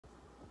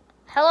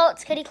Hello,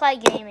 it's Kitty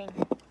Clyde Gaming.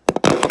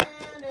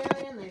 And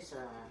Alien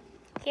Lisa.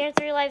 Here at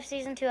 3 Life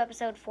Season 2,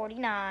 Episode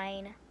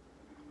 49.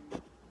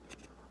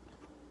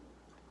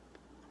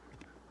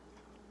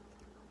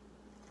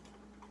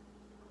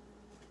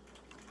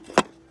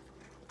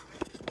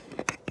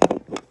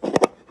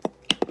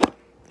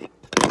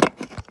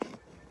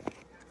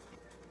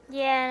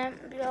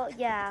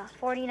 Yeah,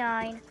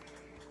 49.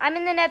 I'm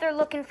in the nether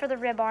looking for the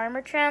rib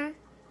armor trim.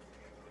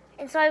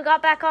 And so I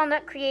got back on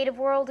that creative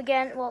world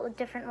again. Well, a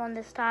different one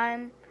this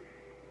time.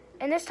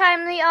 And this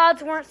time the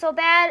odds weren't so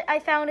bad. I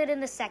found it in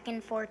the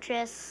second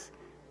fortress.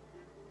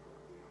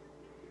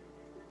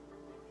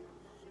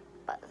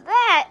 But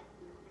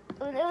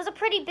it was a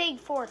pretty big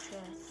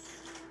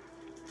fortress.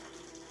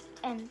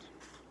 And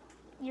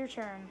your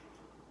turn.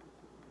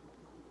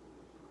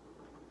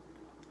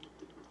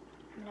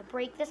 I'm gonna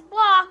break this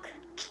block.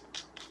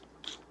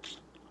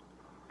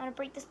 I'm gonna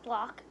break this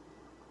block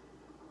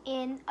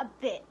in a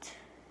bit.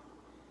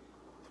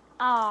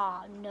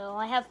 Oh no,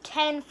 I have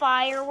 10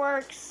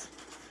 fireworks.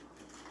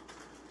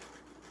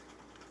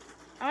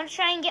 I'm gonna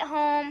try and get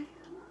home.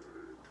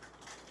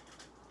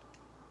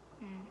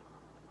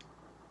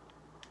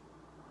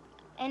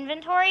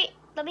 Inventory?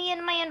 Let me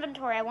in my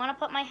inventory. I want to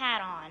put my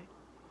hat on.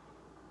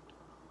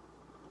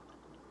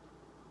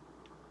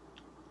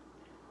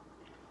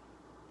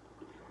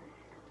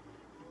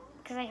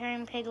 Because I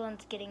heard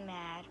Piglin's getting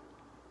mad.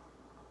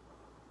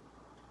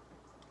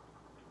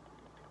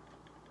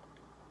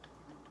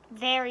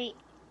 Very,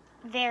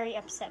 very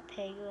upset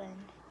Piglin.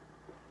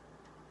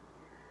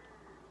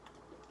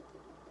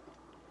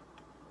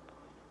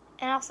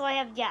 And also I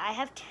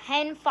have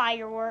 10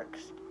 fireworks.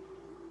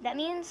 That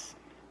means...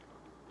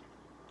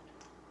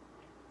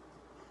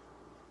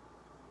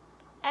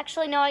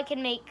 Actually, no, I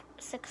can make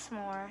 6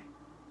 more.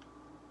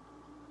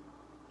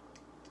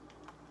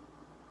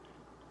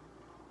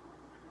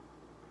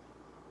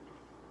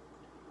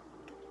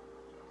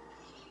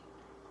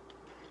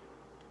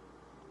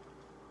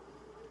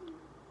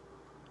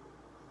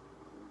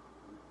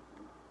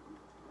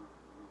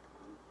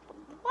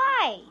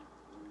 Why?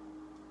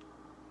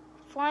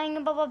 Flying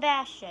above a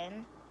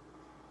bastion.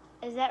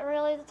 Is that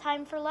really the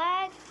time for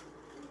lag?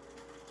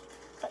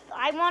 But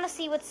I want to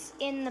see what's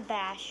in the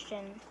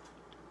bastion.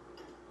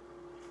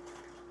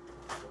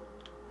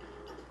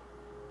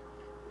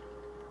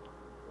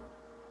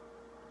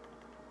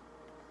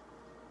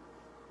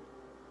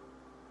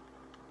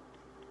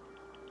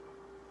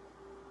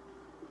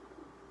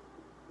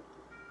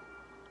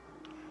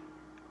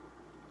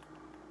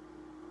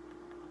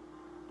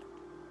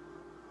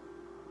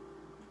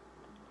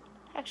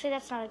 Actually,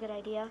 that's not a good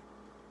idea.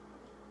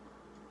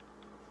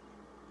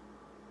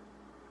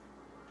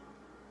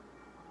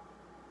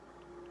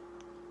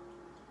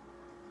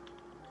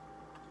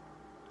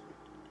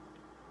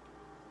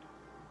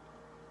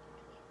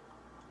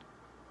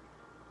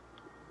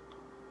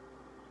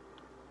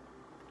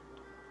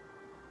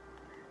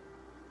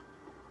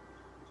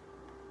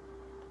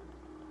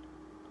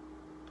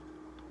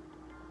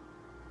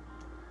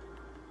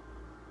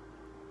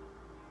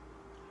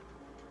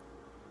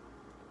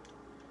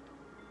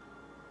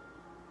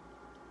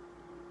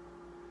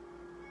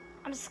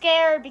 I'm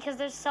scared because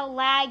they're so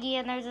laggy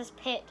and there's this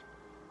pit.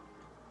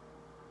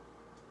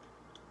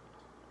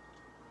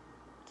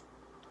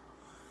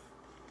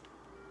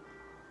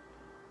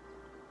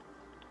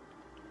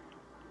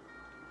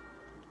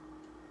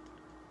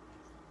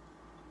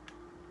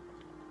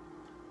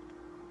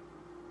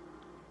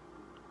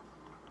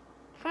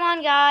 Come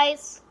on,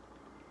 guys.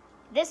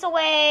 This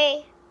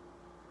away.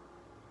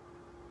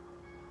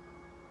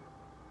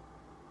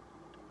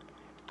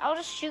 I'll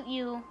just shoot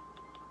you.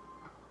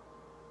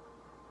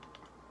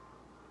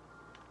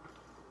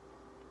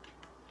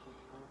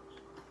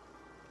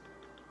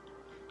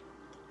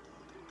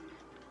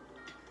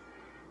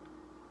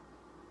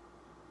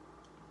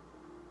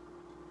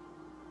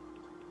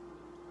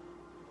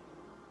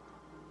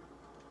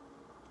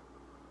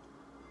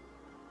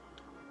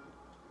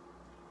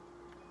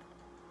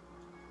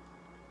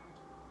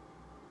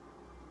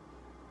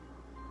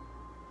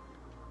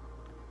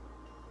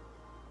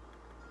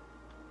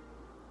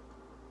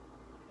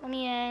 Let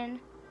me in.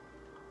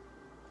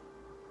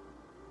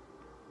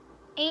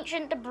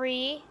 Ancient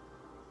debris.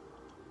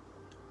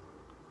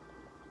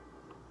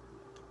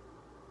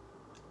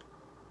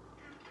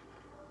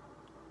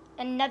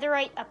 A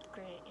netherite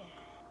upgrade.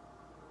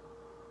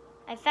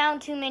 I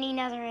found too many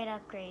netherite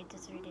upgrades.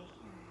 It's ridiculous.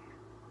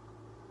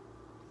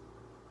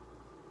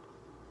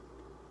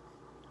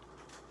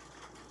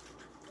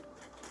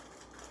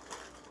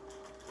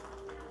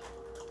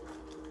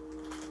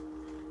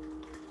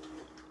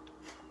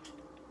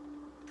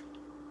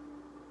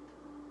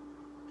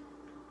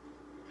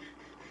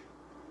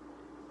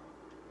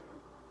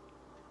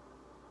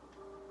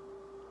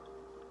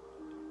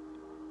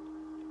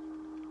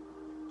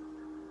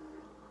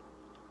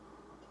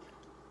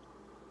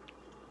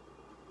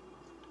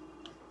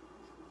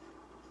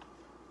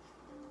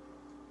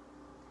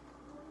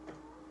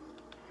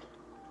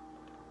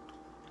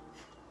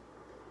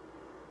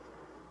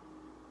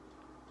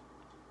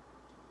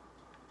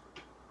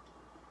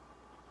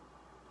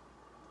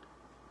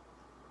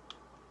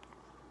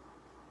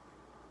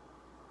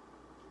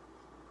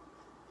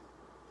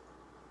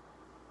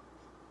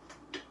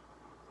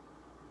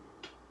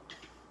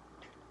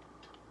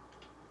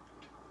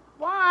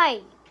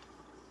 Why?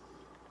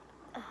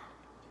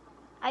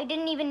 I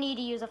didn't even need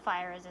to use a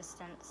fire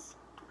resistance.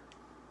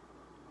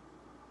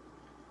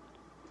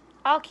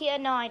 Okay,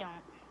 no, I don't.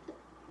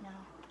 No.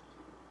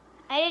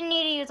 I didn't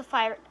need to use a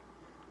fire...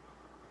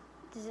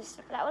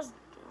 That was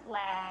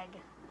lag.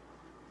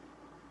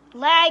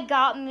 Lag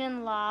got me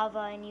in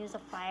lava and used a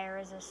fire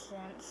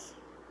resistance.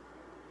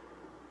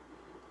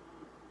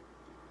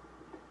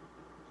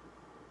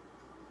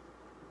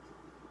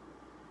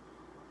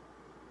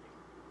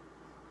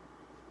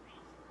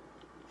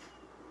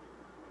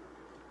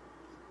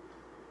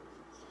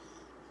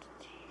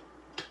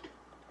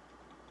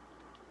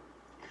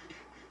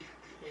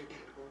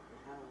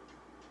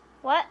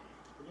 What?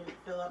 You didn't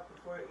fill up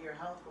your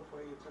health before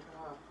you took it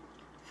off.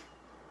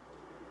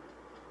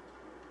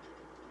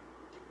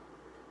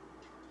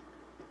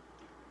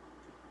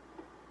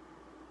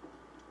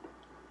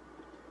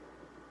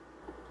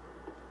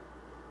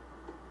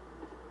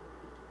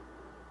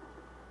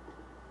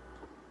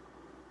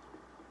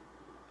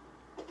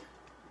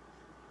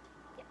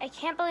 I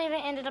can't believe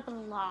it ended up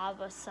in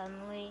lava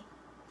suddenly.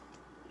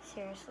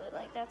 Seriously,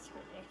 like, that's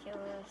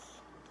ridiculous.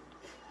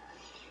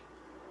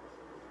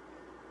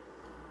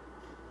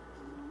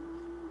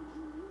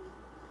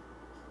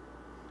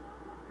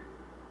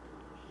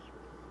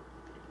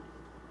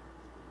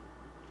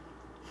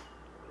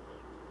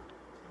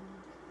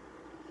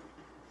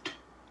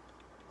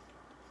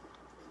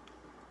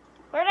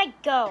 Where'd I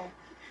go?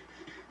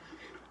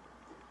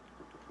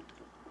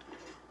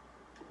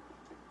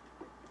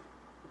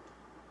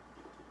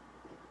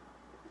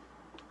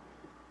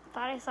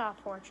 Thought I saw a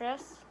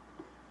fortress.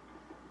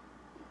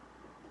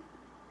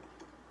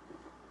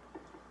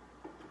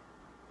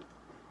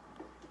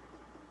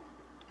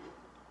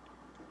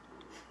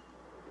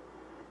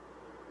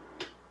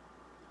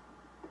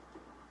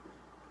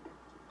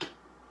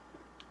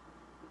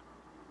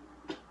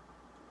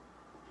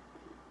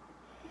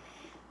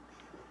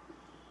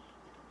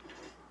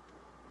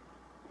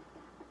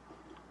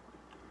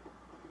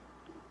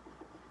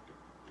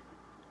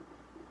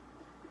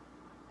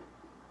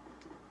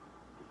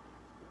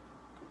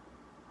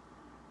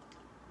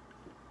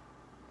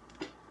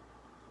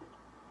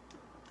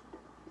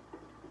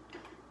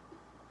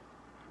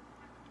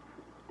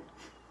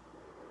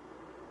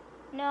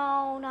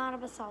 No, not a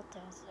basalt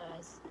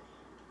does.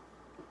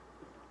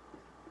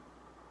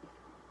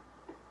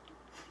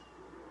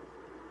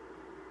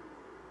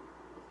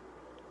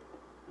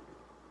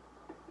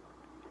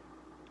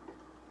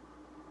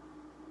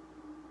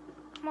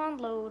 Come on,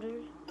 loader.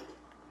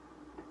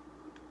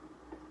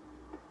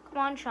 Come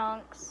on,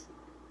 chunks.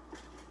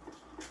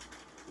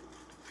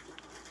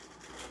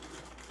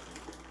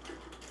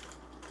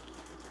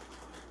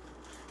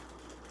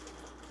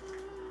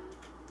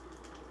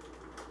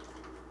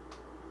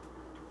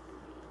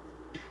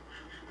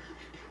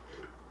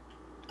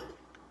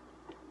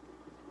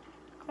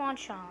 Come on,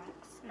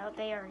 chunks. No,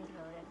 they already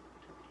loaded.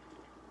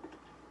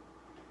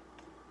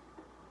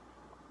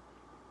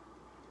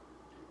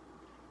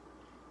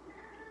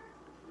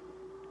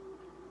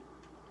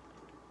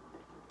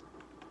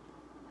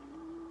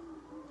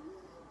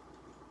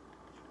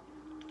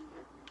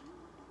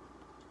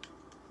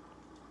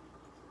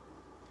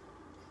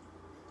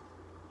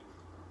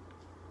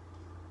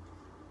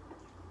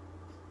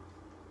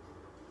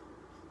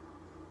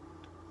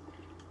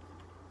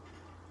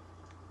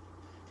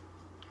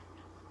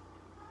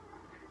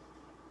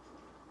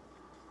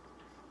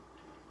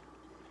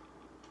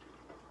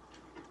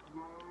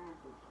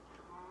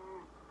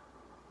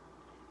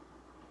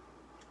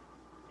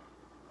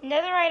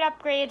 Netherite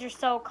upgrades are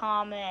so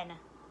common.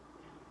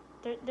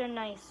 They're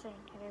nice and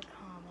they're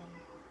common.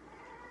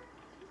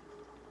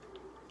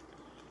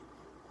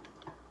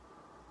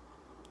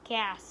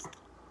 Gas.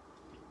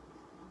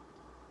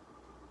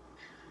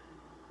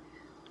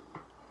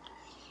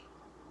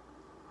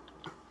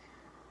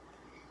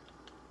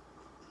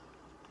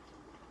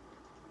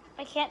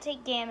 I can't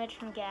take damage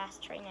from gas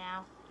right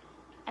now.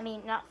 I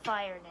mean, not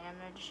fire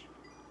damage.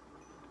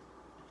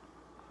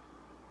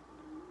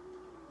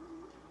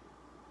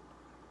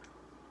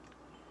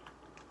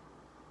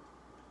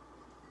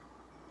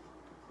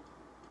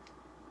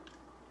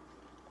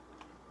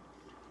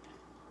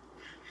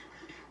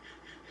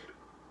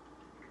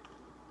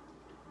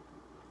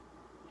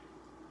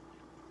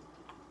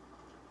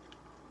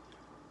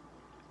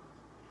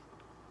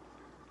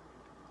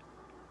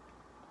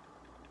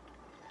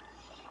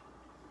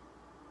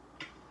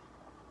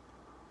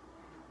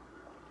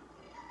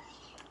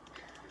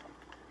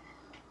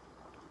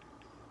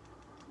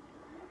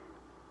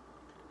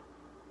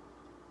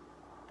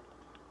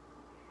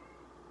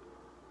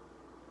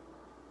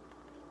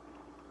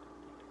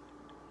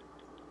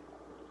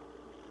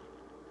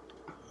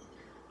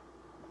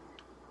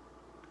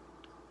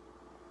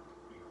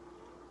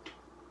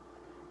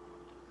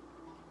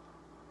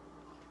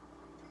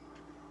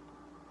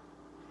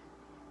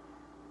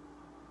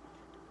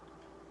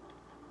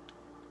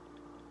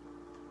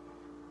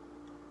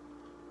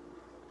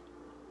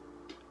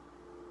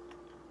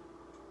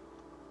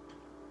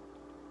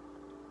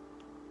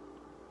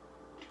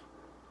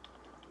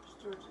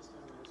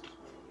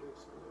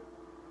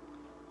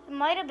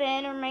 might have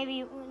been, or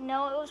maybe,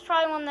 no, it was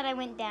probably one that I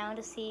went down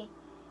to see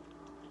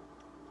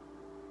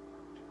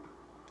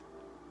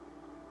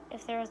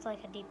if there was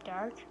like a deep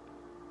dark.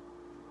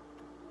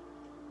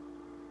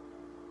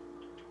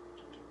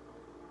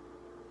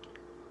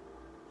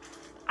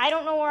 I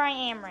don't know where I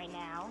am right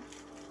now.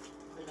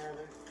 The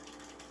nether.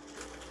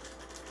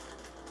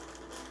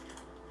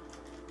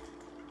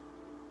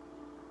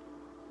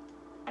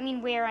 I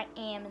mean, where I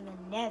am in the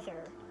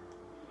nether.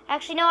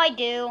 Actually, no, I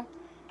do.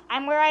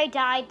 I'm where I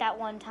died that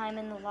one time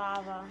in the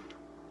lava.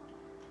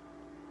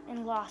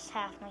 And lost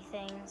half my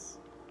things.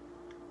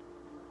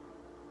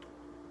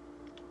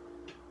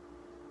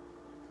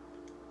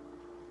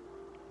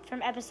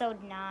 From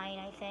episode 9,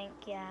 I think,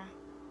 yeah.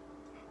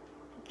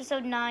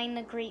 Episode 9,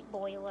 The Great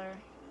Boiler.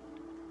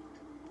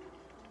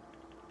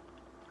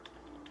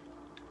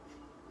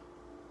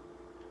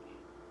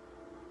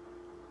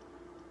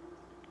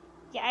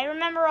 Yeah, I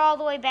remember all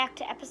the way back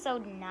to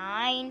episode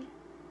 9.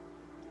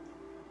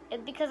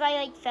 Because I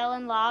like fell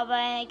in lava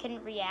and I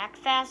couldn't react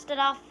fast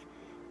enough.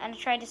 And I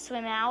tried to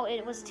swim out,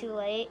 it was too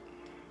late.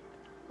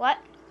 What?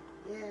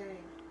 Yay.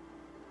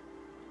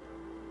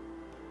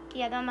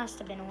 Yeah, that must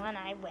have been when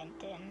I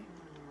went in.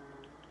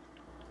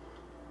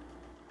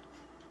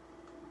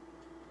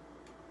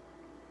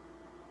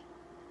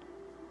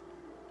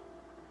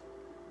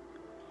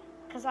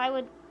 Because I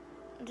would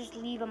just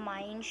leave a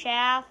mine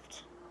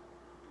shaft.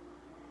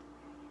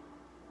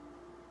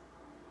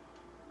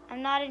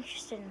 I'm not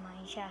interested in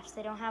mine shafts.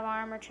 They don't have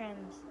armor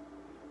trims.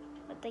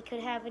 But they could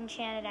have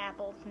enchanted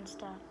apples and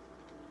stuff.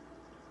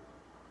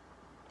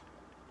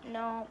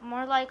 No,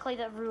 more likely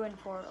the ruined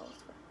portals.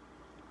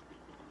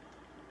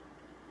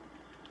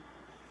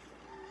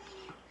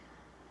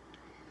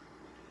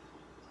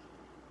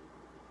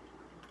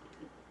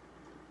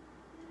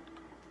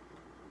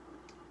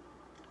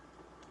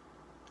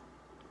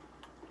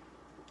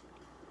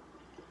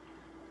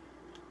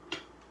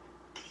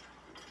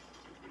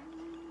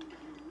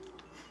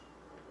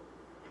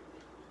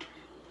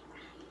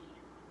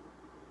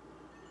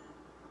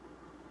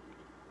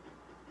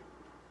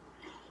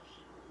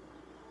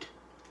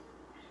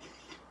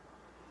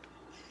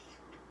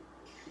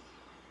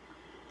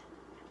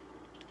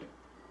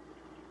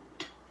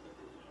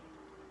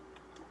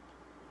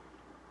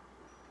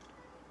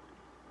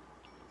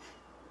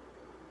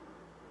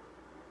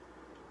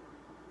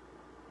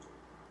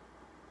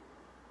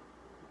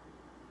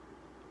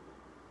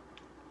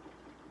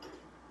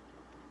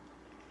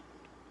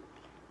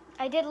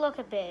 I did look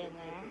a bit in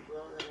there.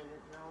 Well, that I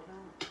didn't know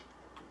about.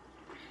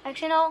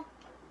 Actually, no.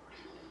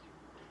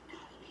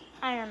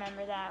 I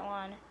remember that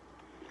one.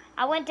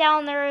 I went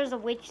down there as a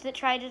witch that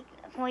tried to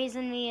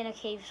poison me and a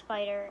cave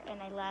spider,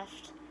 and I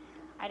left.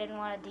 I didn't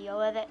want to deal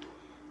with it.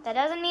 That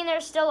doesn't mean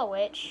there's still a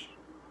witch.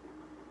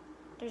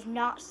 There's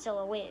not still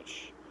a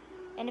witch.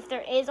 And if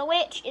there is a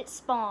witch, it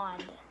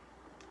spawned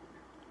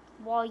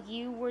while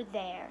you were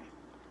there.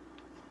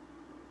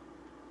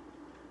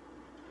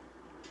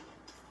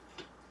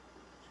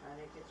 Trying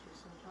to get you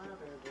some powder,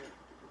 but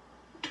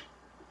that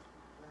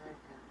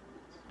happened.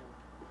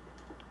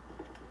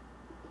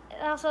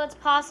 So. Also, it's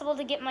possible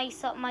to get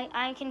myself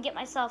I can get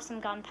myself some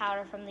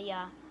gunpowder from the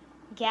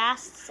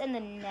ghasts in the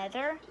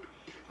nether.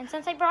 And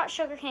since I brought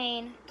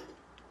sugarcane,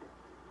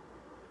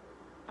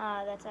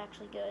 that's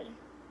actually good.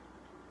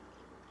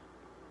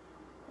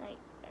 Like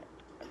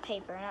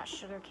paper, not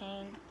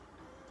sugarcane.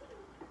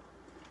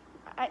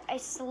 I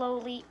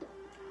slowly.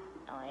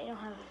 Oh, I don't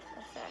have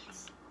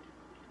effects.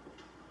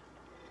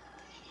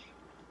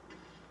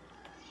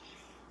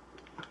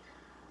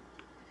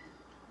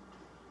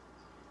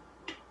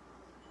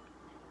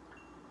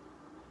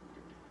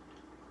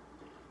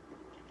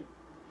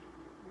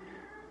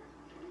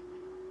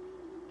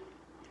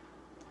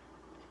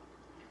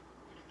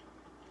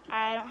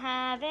 I don't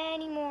have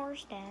any more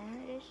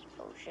status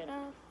potion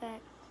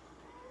effect.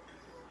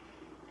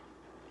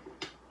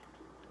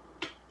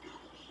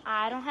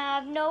 I don't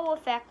have no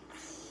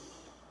effects.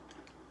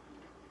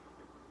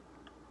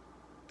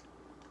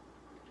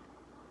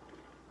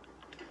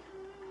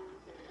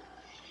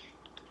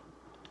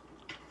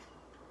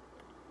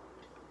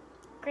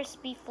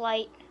 Crispy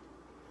flight.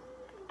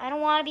 I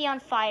don't want to be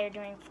on fire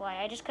during flight.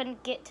 I just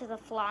couldn't get to the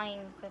flying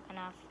quick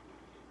enough.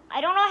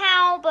 I don't know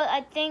how, but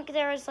I think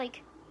there was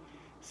like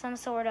some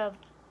sort of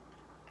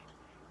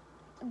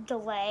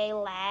delay,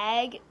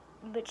 lag,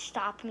 which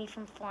stopped me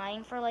from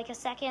flying for like a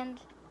second,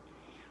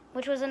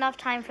 which was enough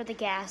time for the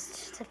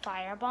ghast to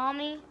fireball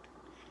me.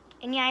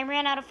 And yeah, I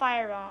ran out of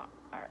fire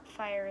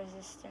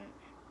resistant.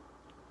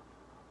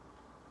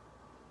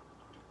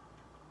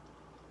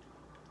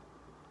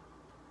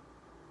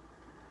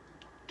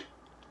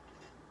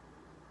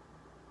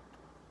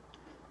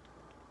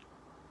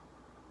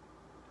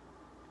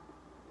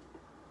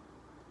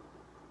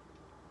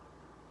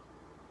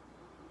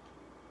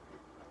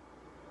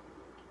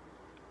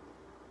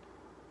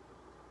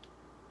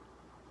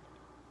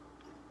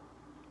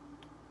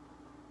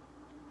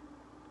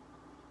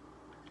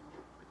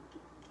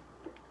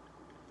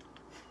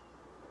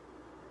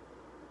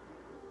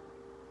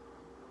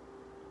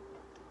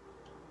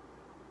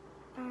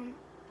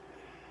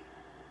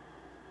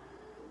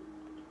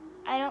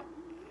 I don't...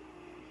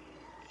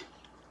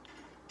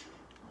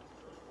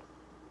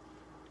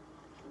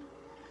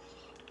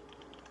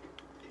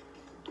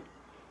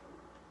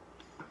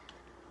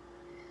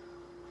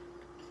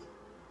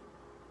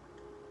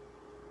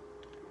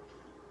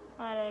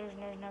 Oh, there's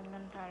no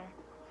gunpowder.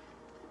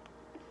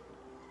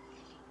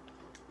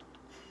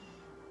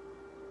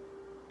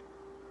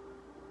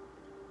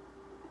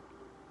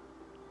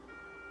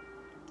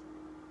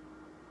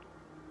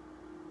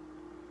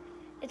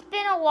 It's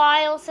been a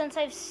while since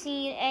I've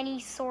seen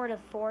any sort of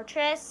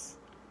fortress.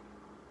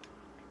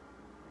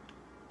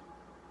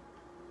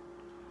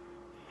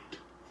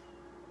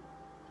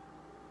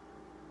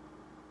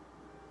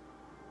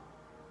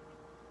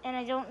 And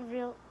I don't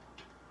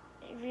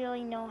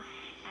really know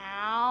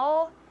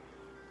how.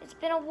 It's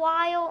been a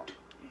while.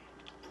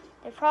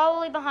 They're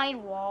probably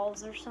behind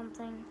walls or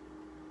something.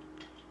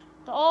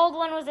 The old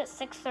one was at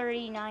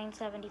 630,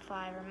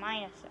 975, or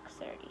minus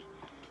 630.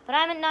 But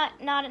I'm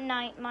at not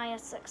at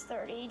minus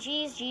 630.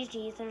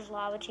 Jeez, there's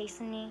lava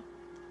chasing me.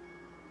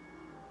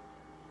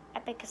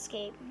 Epic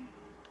escape.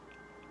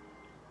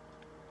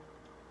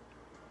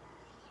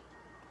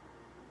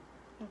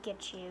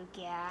 Get you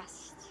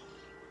gassed.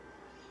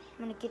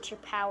 I'm gonna get your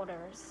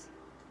powders.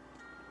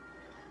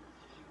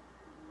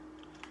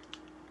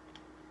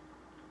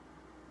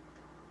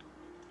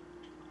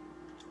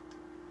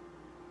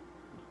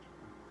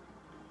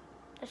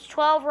 There's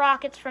 12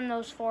 rockets from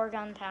those 4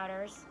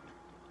 gunpowders.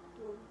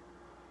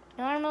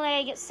 Normally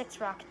I get 6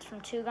 rockets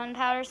from 2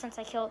 gunpowders. Since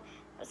I killed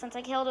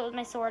it with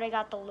my sword, I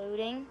got the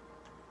looting.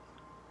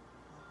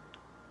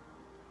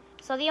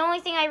 So the only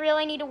thing I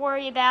really need to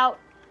worry about,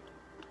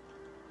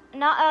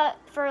 not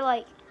for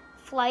like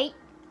flight,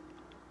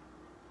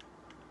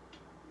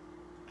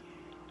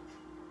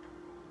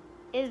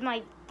 is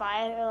my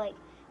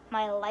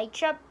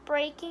elytra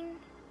breaking.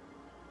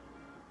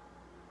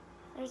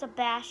 There's a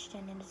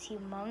bastion and it's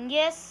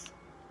humongous.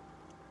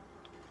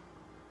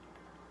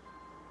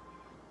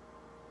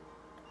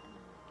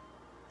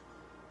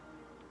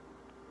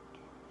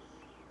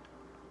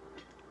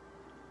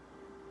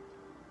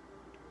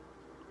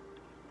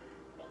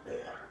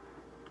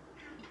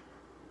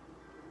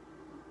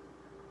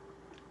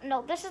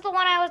 No, this is the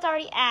one I was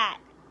already at.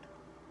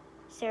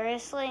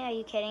 Seriously? Are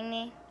you kidding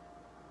me?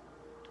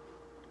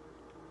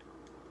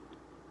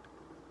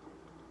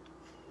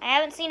 I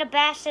haven't seen a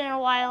bastion in a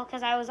while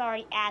because I was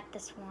already at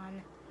this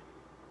one.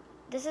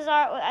 This is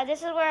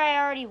where I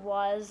already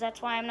was.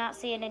 That's why I'm not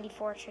seeing any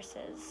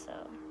fortresses.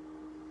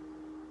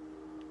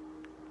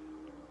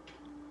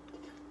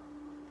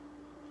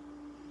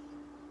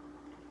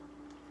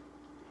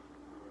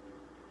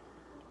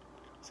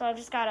 So I've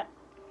just gotta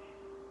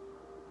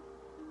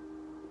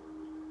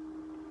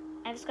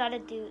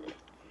do this.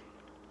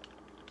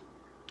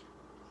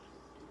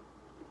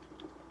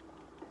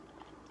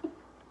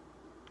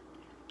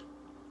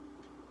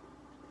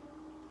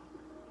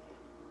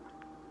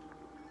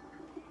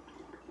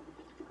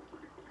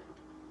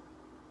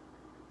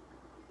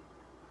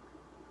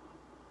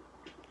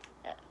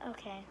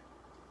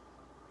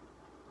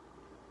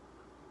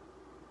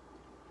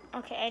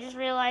 Okay, I just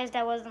realized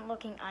I wasn't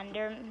looking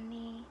under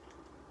me.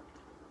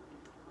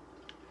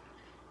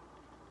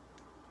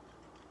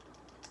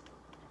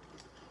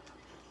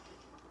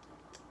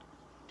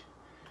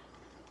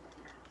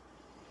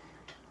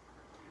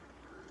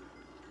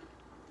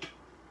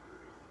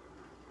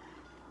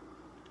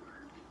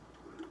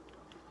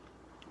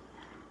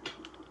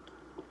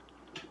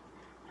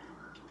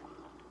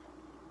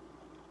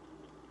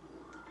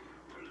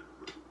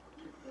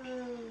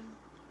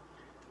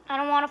 I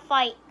don't want to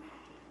fight.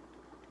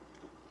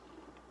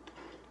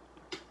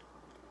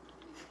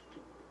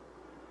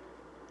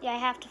 Yeah, I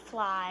have to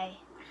fly.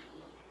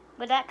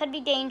 But that could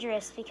be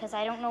dangerous because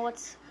I don't know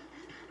what's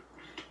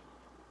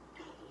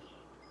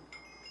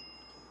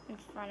in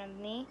front of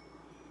me.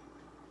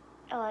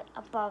 Or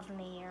above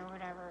me or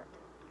whatever.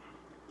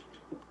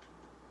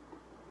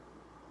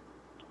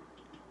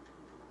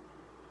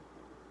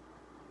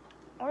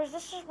 Or is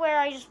this just where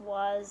I just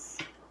was?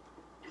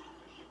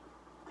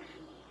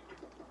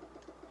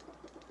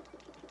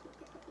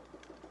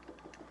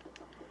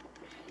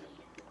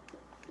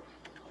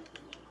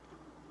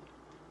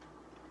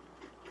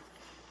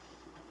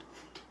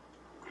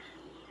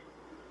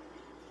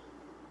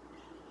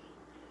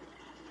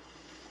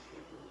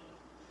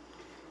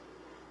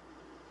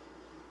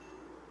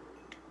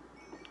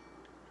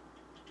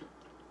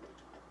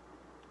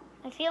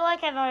 I feel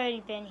like I've already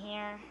been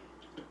here.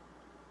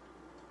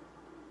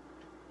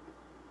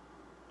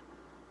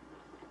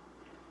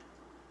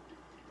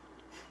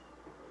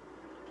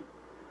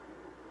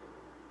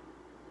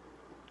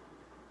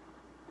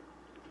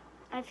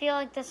 I feel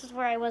like this is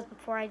where I was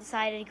before I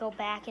decided to go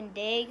back and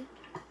dig.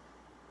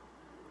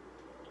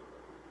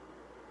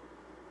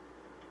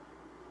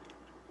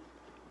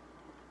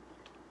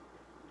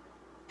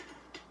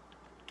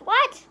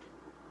 What?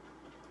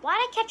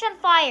 Why did I catch on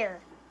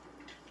fire?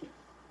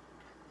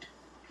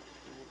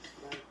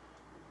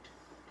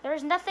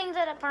 There's nothing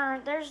that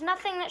burned. There's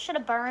nothing that should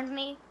have burned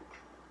me.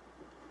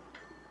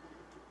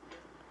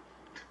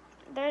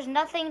 There's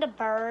nothing to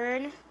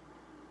burn.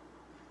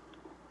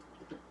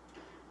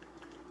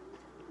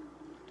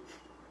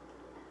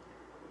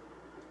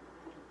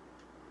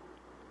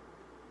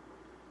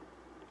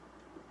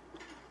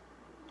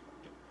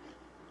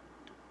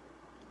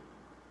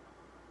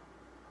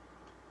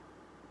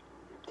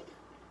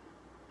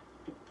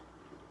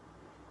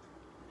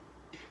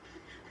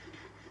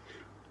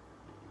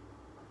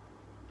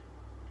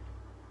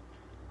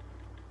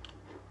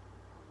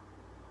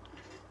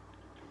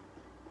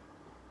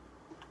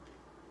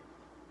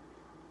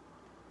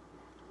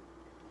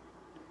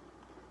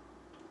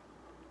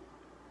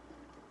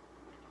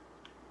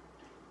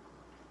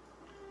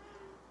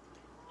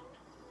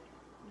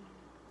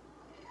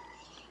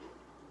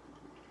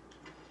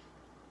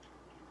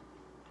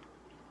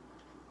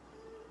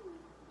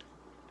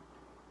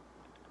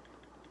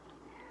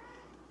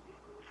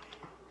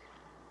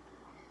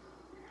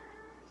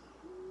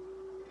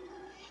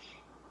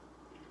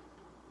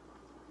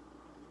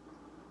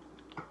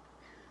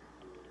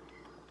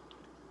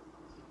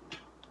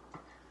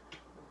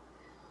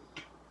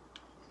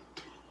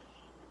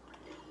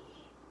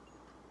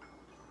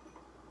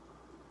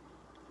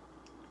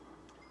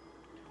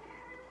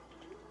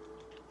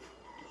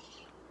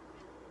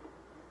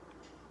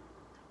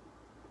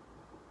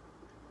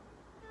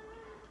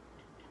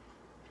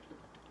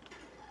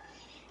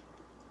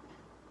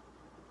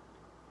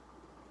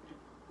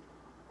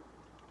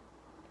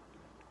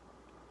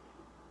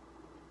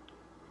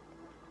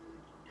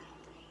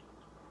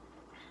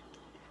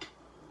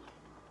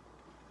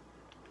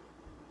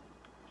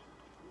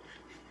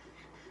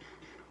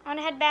 I'm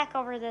gonna head back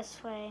over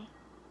this way.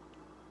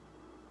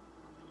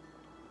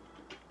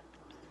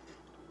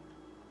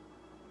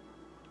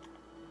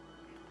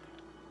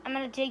 I'm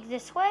gonna dig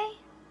this way.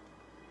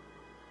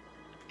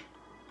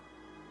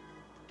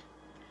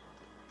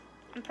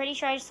 I'm pretty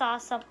sure I saw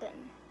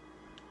something.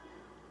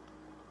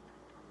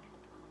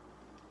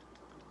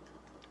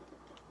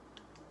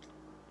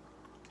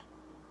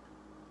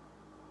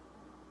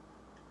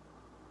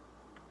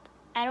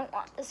 I don't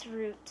want this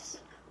root.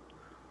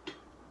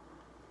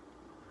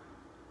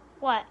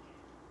 What?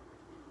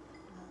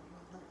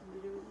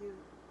 Nothing to do with you.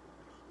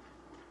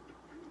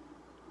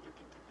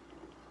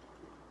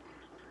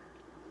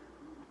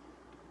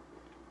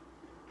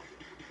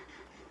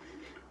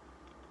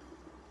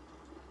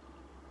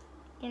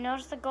 You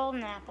notice the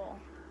golden apple?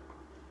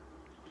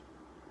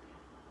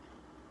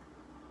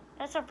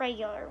 That's a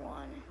regular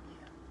one.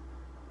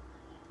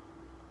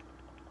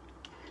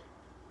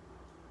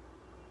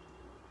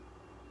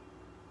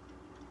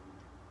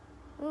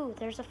 Ooh,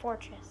 there's a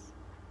fortress.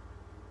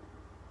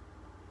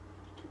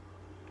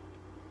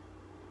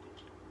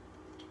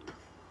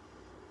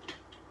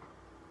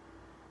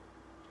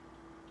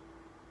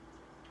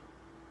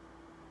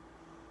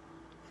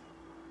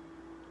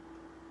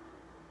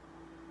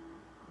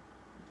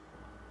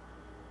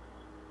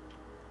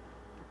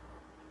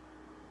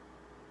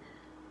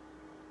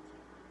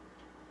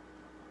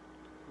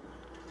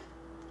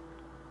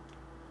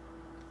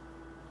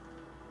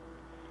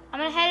 I'm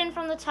gonna head in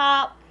from the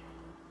top.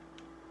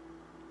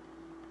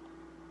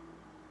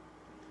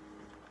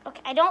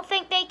 Okay, I don't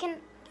think they can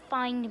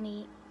find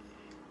me.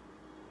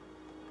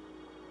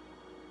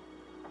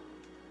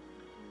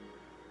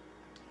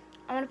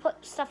 I'm gonna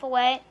put stuff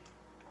away.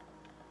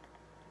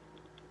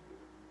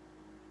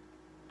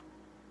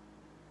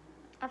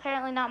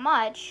 Apparently not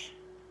much.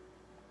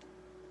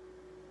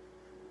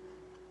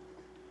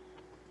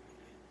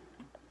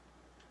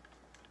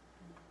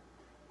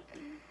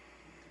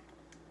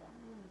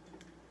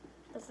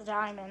 That's a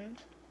diamond.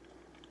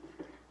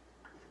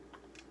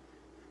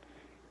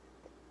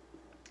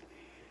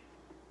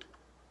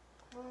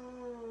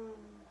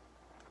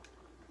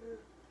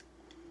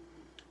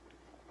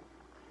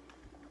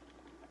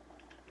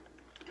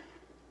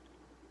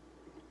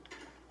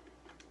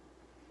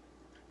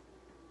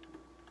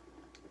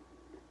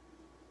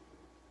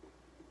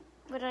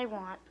 What did I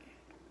want?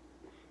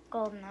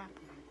 Golden apple.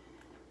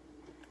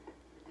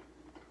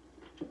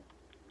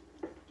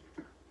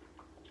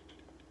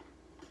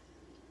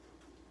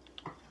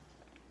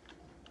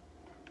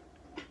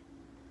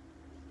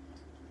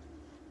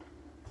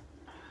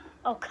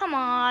 Oh, come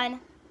on.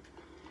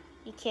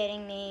 You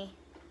kidding me?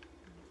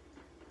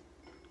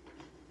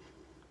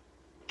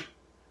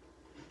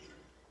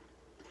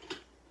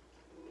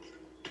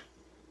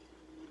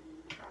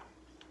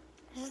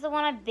 This is the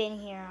one I've been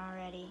here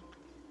already.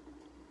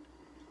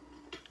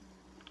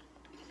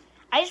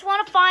 I just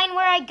want to find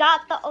where I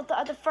got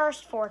the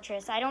first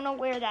fortress. I don't know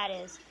where that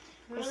is.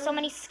 There's so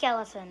many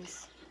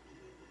skeletons.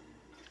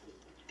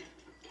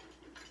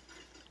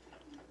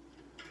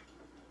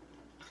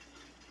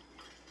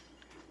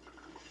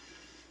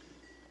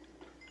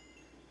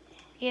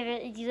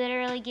 You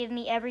literally give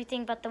me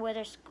everything but the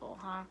Wither Skull,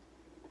 huh?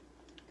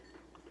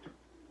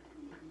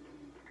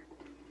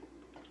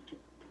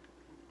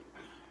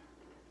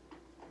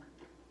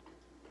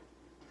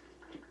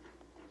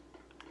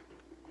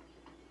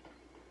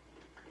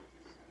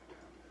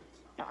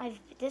 No,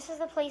 this is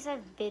the place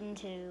I've been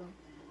to.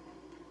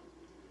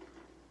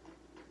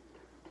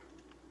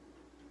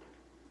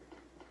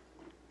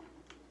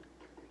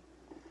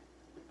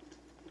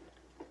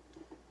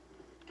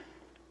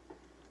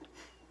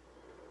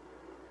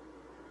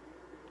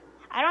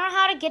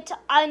 get to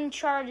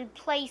uncharted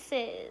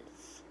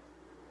places.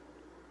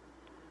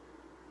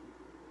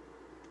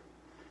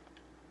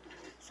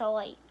 So,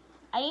 like,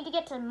 I need to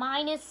get to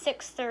minus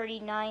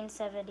 630,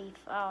 970.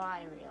 Oh,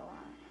 I realize.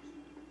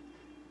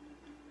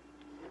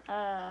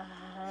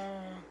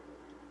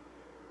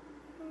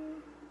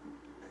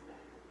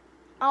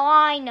 Oh,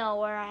 I know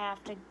where I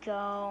have to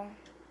go.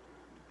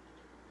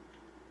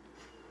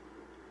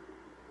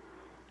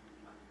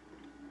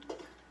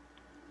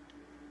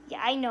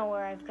 Yeah, I know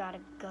where I've got to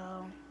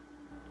go.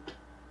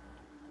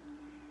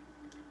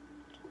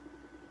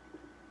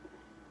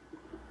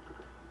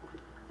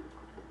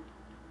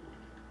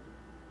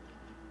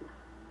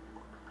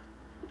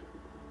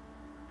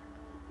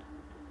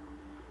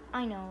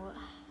 I know.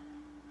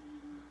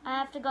 I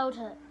have to go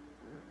to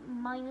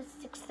minus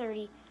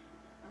 630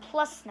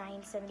 plus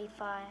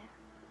 975.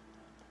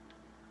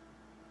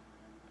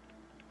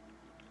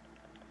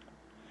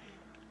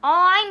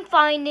 All I'm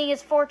finding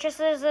is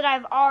fortresses that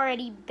I've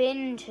already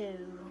been to.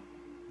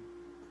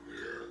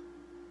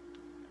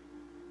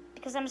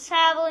 Because I'm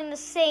traveling the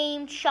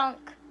same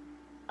chunk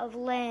of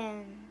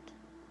land.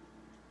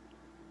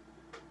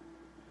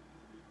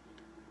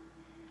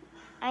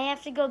 I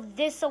have to go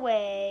this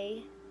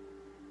way.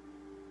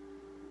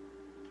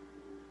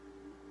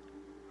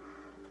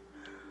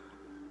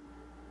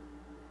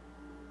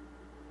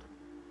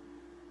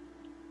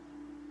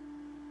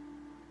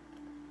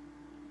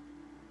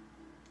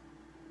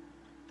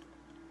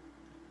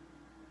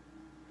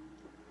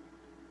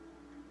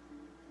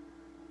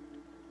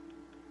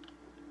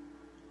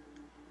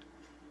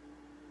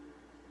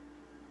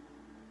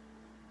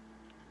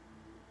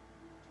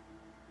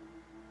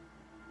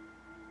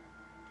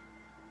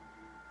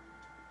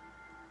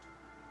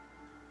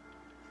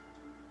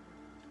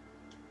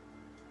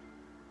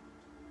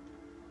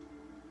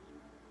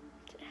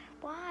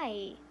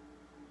 Why?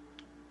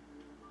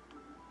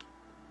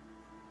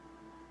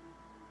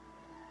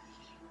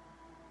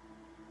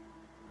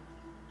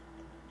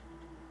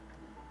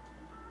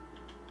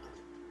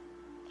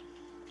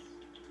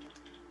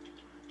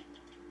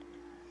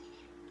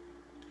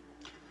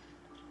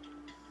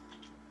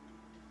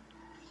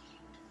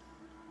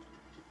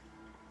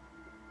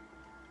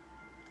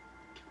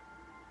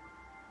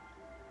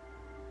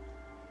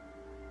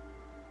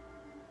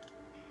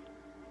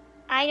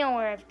 I know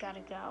where I've got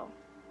to go.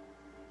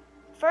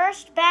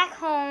 First, back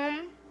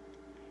home,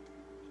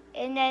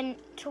 and then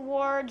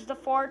towards the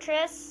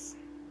fortress.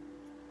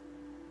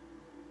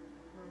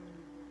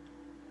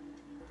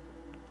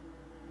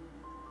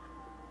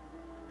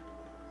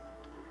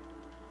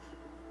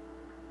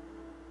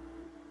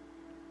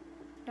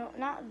 No,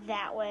 not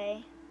that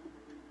way.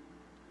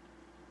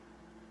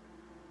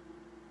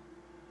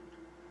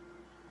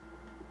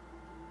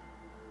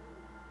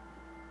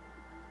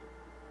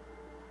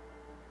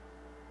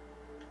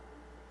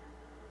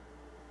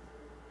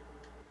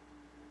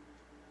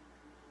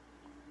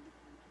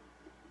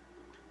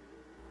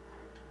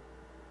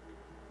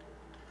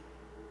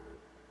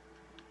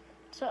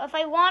 So if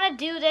I want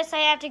to do this, I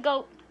have to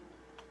go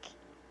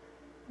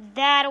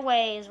that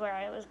way is where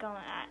I was going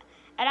at.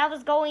 And I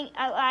was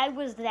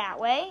that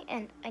way,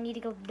 and I need to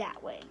go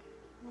that way.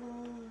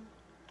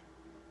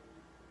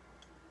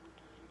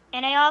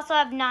 And I also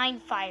have 9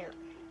 fire.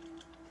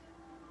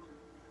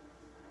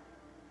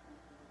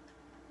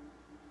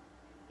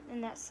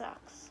 And that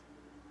sucks.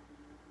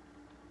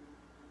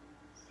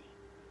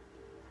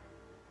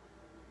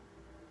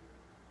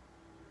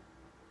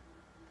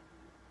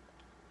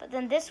 But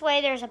then this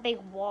way there's a big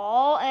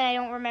wall, and I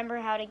don't remember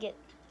how to get...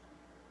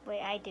 Wait,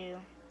 I do.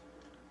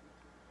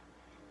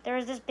 There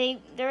is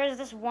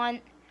this one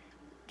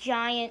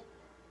giant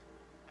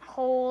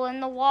hole in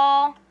the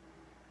wall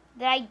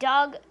that I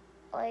dug,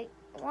 like,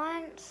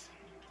 once.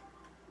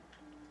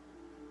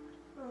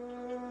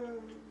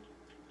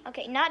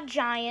 Okay, not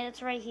giant,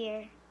 it's right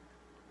here.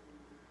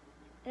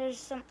 There's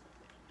some...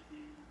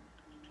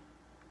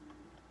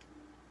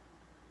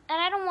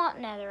 And I don't want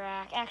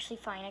netherrack. Actually,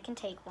 fine, I can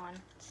take one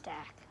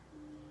stack.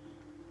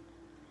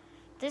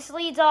 This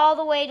leads all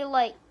the way to,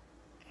 like...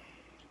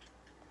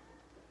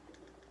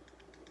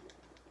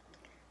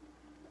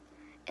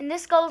 And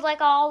this goes, like,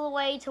 all the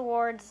way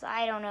towards,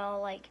 I don't know,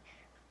 like...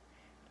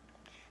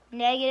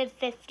 negative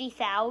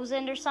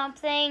 50,000 or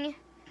something.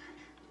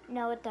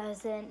 No, it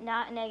doesn't.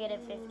 Not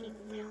negative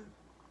 50,000.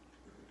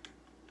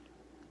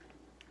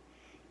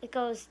 It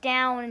goes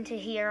down into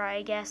here,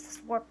 I guess.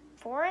 This warp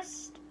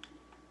forest?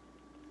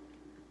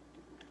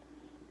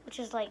 Which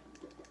is like...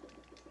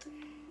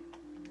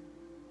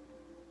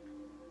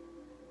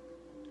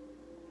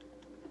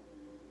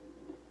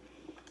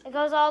 It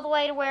goes all the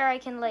way to where I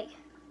can, like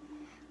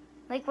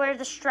where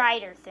the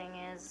Strider thing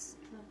is.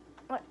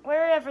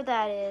 Wherever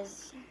that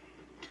is.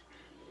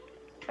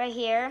 Right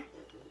here.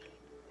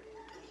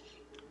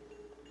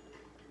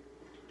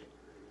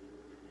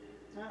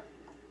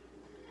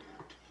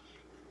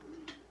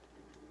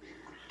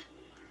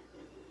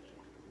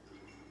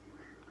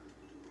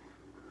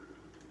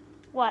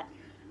 What?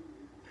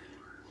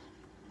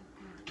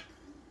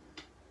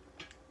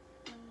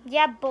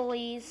 Yeah,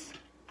 bullies.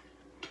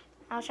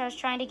 Ouch, I was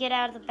trying to get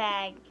out of the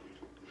bag.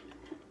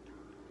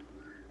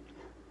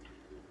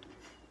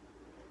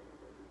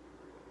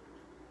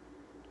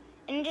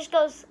 And it just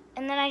goes,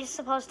 and then I'm just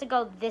supposed to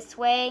go this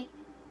way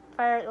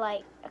for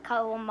like a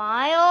couple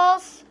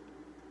miles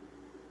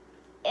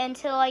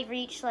until I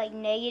reach like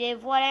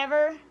negative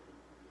whatever.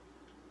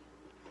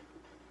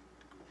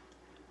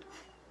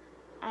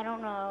 I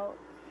don't know.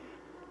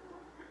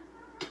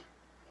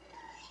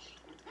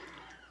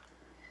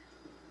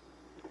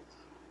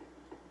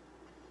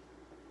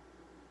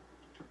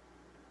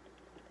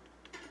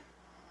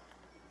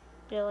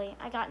 Really,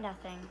 I got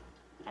nothing.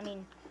 I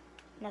mean,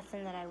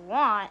 nothing that I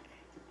want,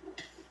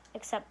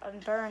 except I'm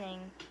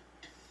burning.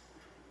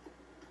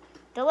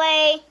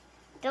 Delay,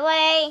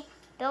 delay,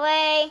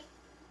 delay,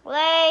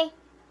 delay,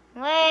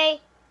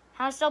 delay.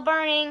 I'm still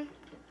burning.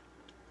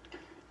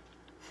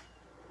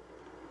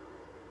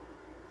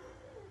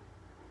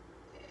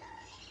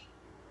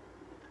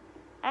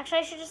 Actually,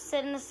 I should just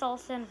sit in the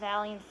Solston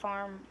Valley and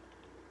farm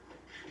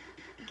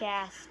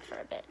gas for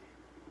a bit.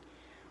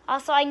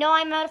 Also, I know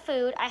I'm out of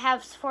food. I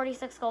have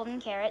 46 golden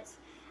carrots.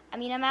 I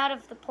mean, I'm out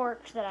of the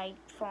pork that I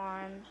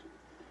farmed.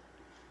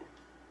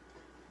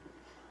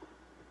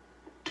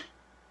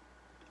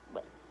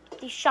 What?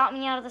 They shot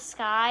me out of the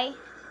sky.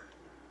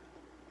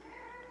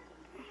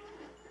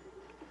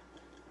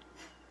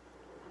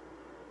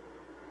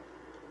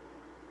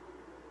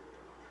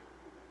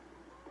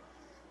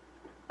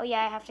 Oh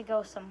yeah, I have to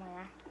go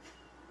somewhere.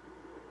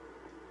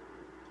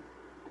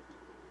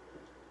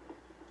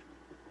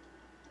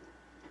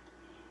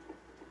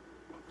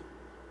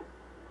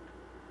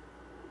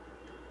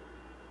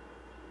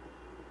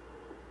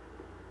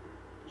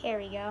 Here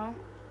we go.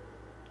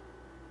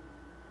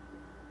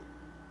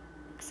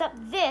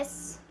 Except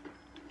this.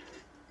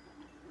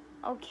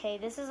 Okay,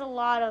 this is a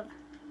lot of...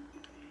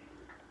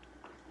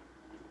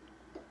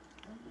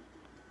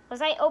 Was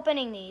I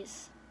opening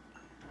these?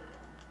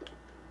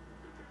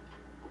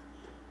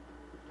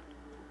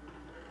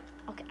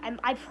 Okay,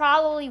 I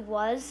probably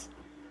was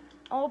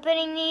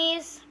opening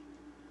these.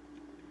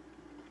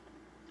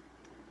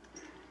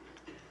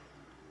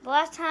 The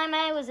last time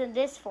I was in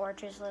this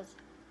fortress was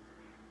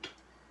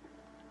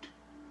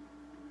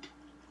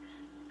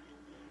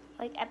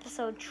like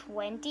episode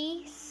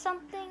 20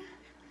 something.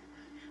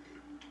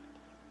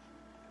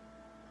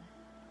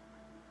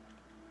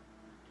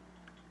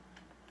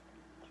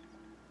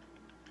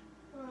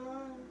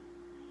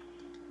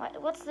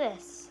 What's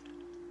this?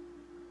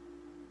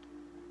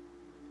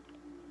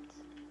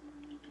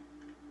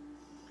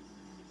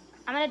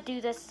 I'm gonna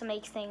do this to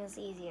make things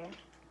easier.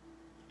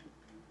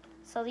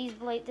 So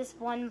this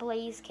one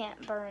blaze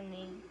can't burn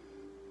me.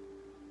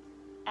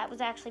 That was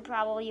actually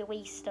probably a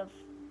waste of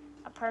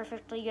a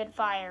perfectly good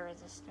fire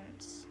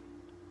resistance.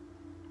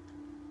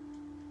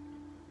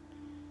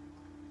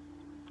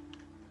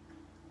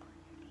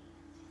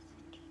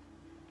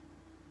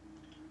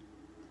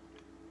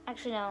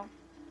 Actually, no.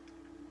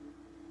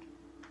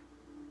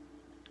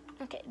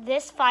 Okay,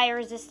 this fire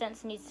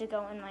resistance needs to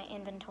go in my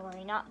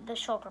inventory, not the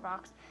shulker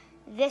box.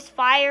 This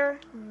fire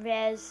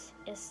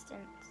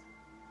resistance.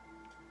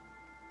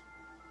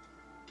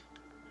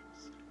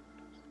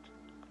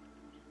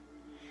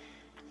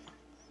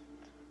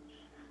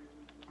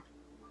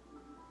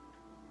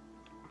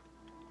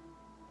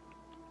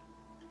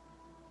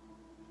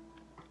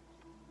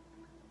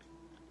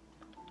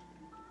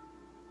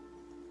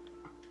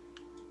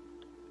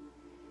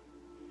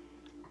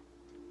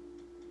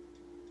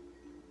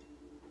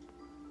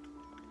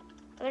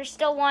 There's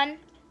still one.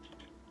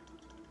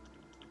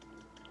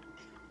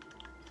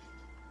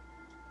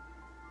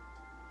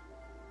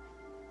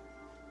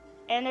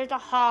 And there's a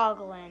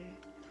hoglin.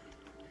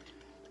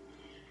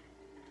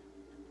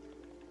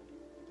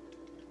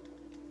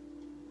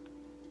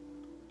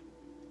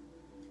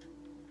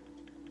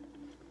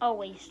 A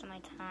waste of my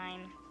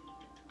time.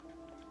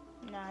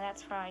 No,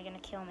 that's probably gonna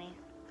kill me.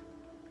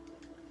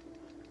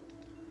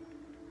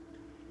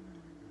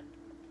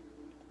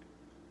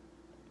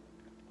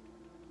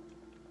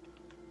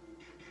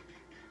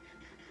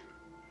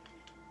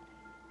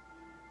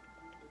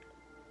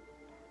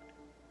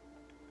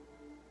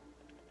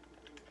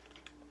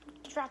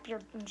 Drop your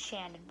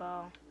enchanted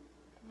bow.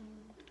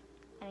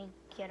 I mean,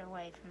 get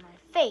away from my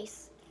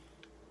face.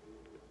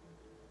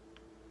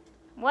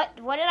 What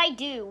did I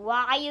do?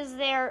 Why is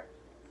there...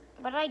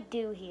 What did I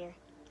do here?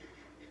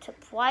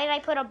 Why did I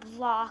put a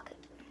block?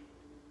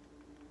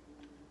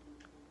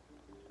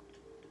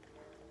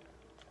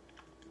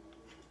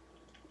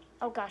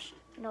 Oh gosh.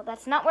 No,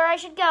 that's not where I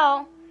should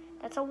go.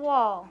 That's a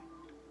wall.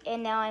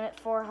 And now I'm at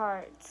 4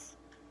 hearts.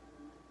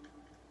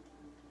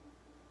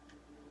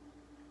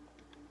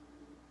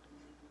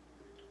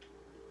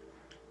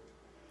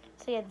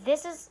 So yeah,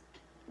 this is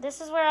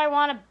where I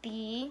want to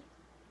be.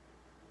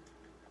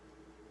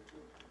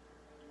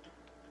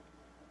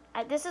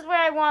 This is where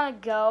I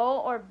want to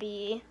go or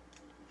be.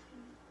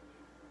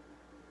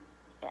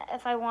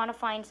 If I want to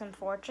find some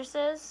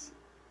fortresses.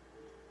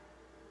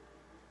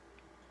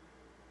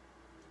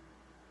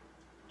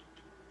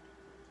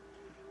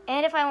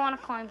 And if I want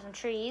to climb some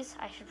trees,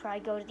 I should probably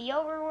go to the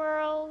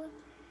overworld.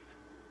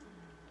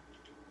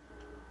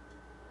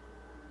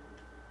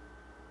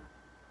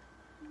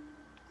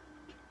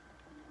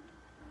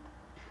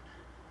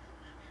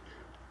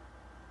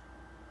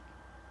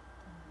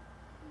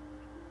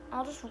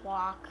 I'll just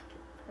walk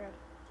for a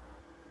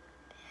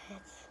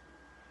bit.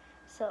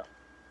 So,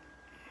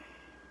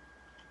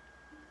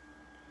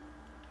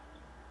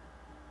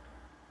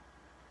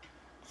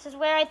 this is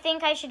where I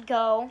think I should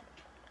go.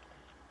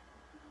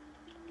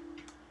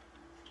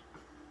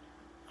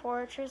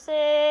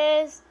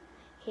 Fortresses,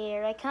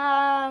 here I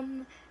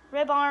come.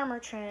 Rib armor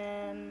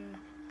trim.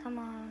 Come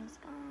on, let's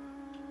go.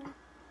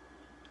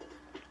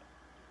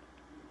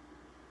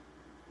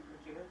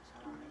 Where'd you go,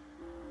 Tommy?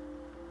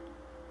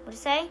 What'd you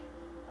say?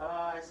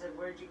 Oh, I said,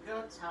 where'd you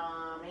go,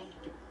 Tommy?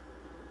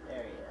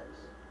 There he is.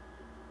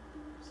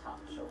 His hot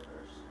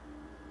shoulders.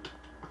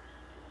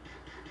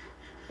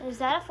 Is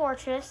that a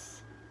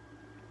fortress?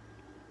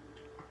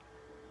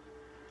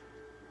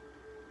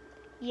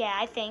 Yeah,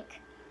 I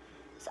think.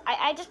 So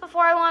I just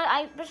before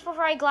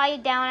I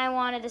glided down, I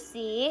wanted to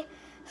see,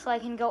 so I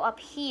can go up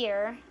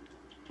here.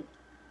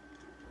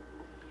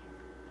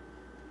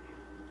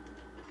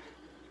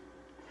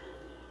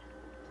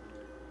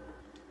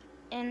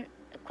 And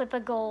equip a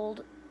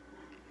gold.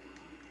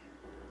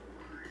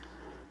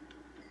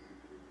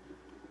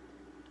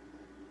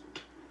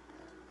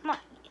 Come on,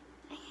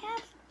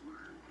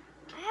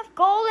 I have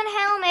golden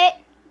helmet.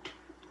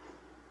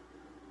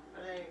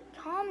 Hey.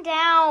 Calm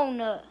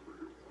down,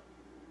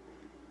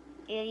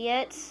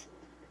 idiots.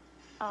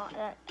 Oh,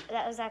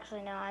 that was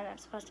actually no. I'm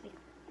supposed to be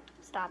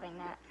stopping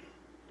that.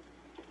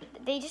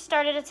 They just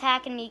started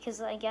attacking me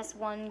because I guess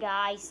one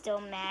guy's still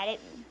mad at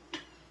me.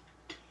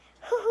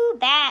 Hoo-hoo,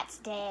 bat's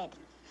dead.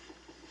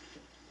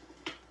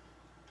 And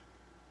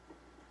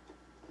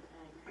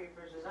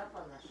Creepers is up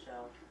on the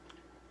shelf.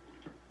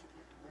 At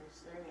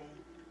least 3.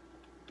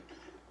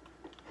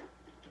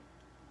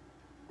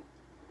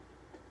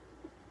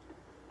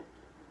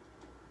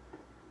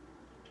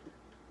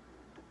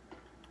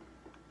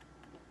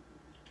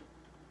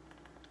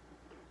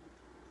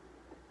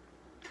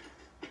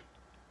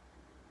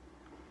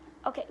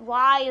 Okay,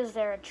 why is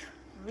there a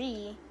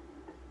tree?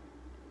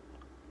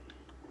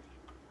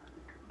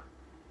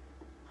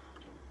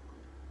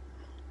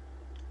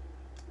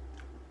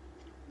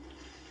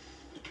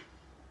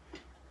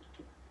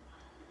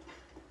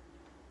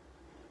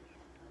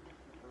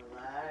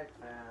 Lag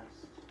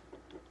fast.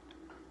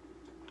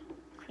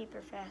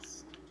 Creeper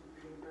fest.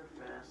 Creeper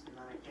fast, and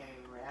then I can't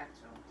even react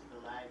to him because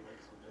the lag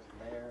is just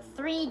there.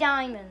 3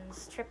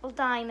 diamonds, triple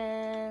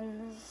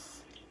diamonds.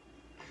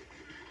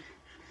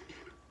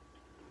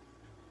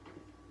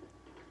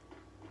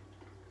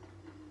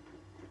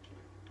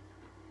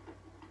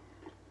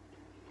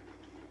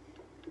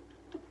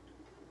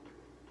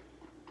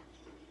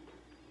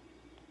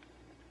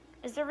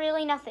 Is there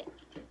really nothing?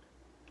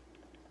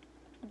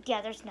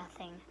 Yeah, there's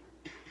nothing.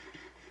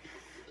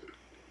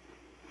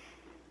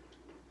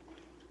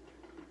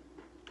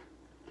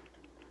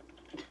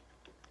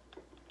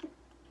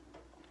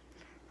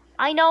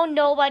 I know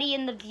nobody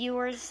in the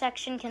viewers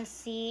section can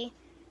see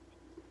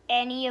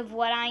any of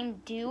what I'm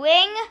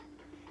doing.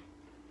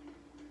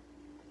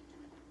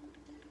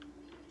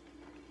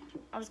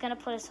 I was gonna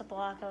put us a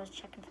block. I was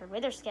checking for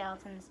wither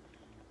skeletons.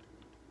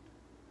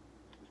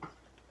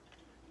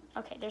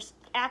 Okay, there's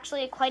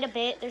actually quite a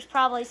bit. There's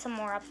probably some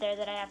more up there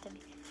that I have to...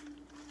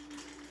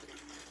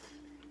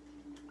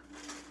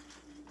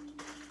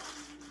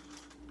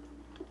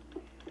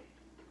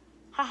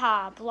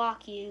 Haha,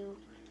 block you.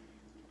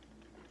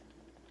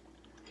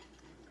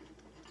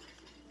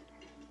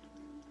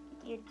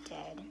 You're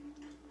dead.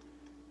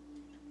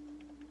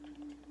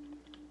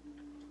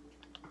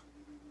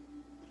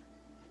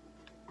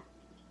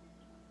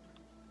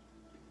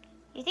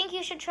 You think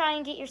you should try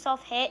and get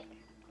yourself hit?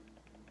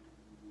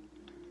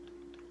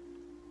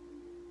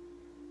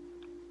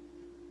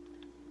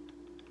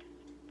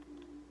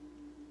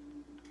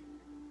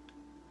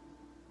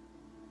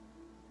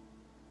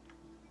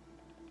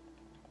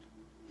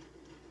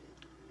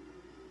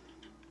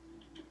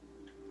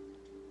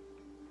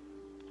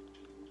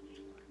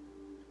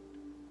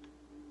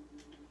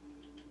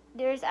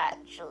 There's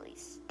actually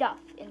stuff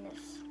in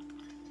this.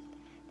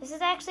 This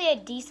is actually a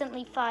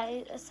decently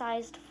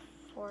sized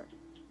fort.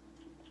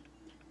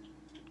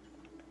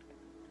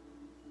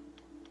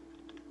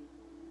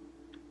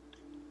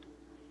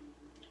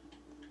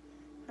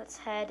 Let's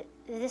head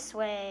this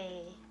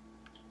way.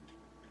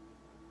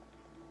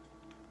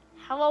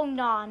 Hello,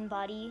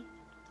 non-buddy.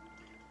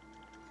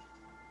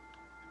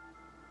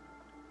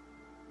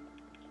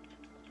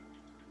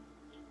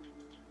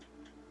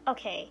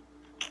 Okay.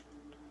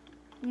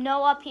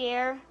 No up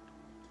here.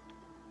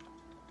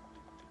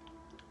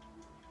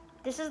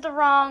 This is the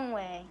wrong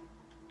way.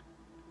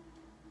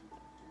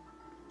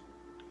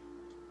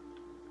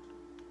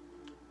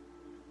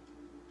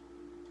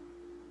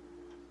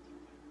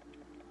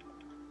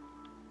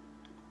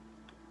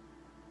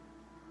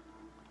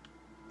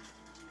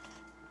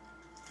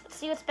 Let's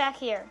see what's back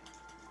here.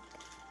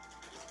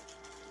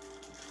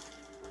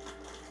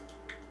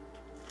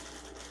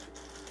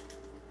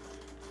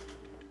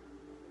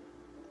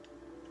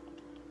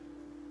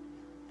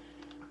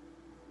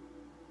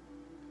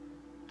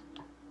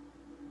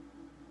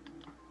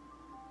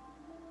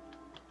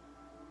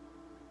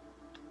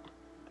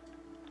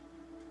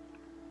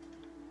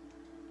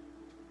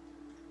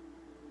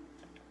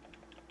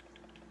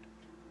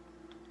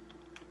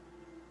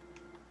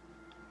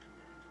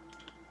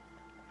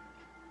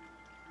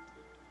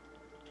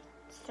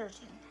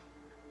 certain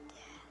death.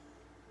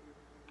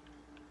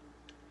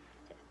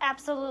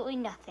 Absolutely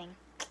nothing.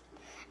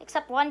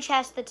 Except one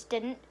chest that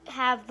didn't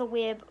have the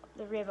rib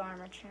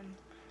armor trim.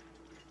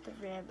 The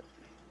rib.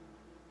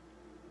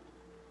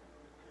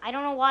 I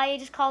don't know why I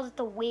just called it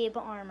the rib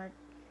armor.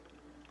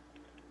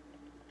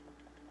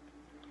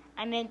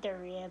 I meant the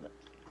rib.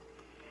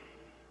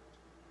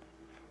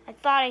 I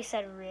thought I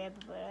said rib,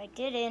 but I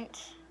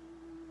didn't.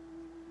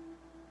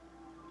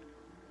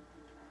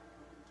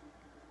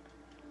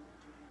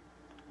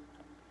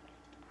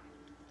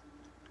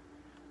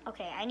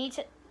 Okay, I need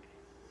to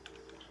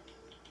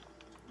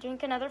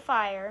drink another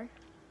fire.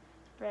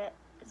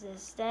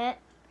 Resistant.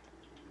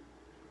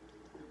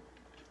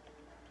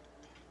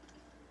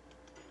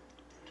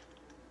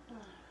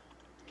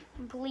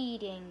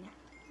 Bleeding.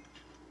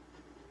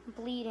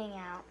 Bleeding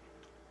out.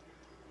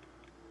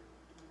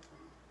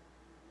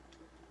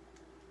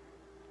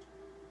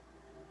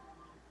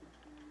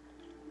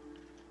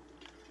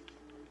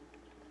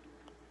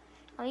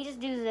 Let me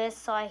just do this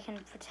so I can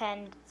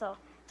pretend, so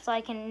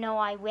I can know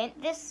I went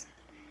this.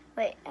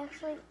 Wait,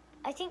 actually,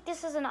 I think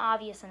this is an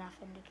obvious enough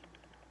indicator.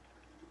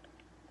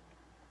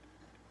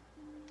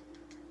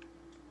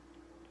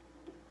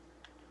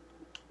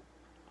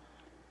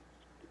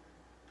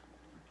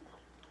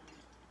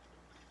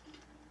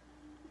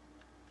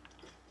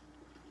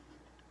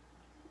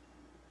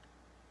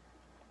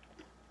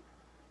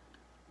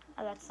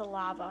 Oh, that's the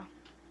lava.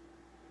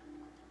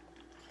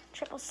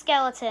 Triple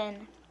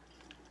skeleton.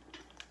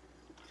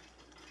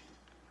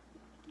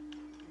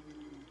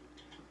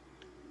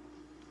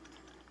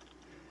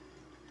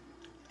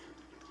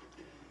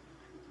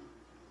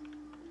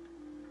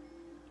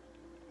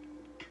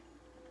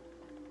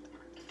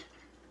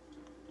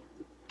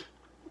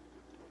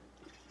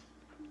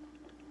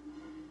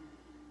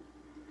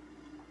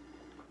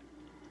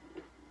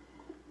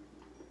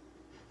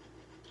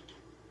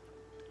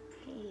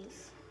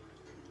 Please.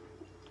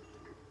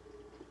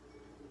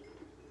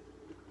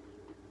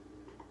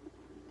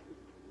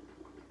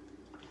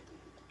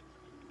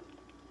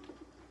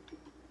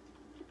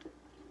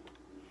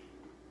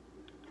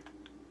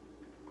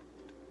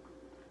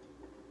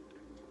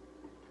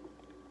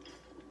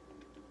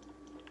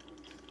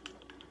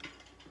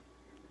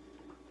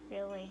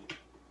 Really?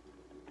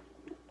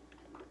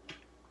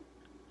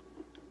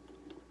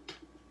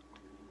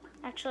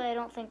 Actually, I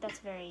don't think that's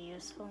very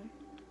useful.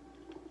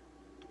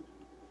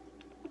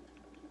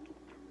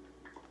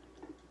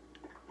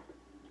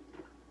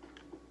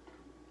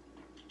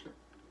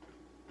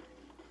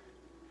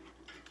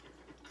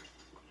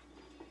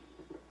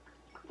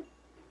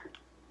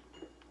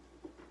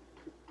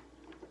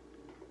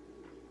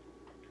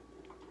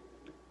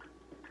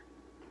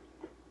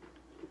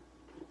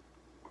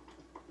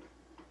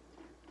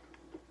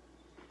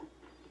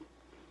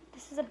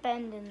 This is a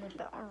bend in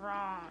the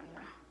wrong.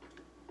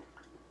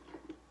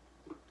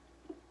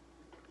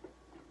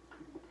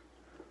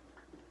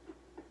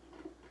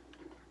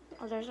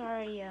 Oh, there's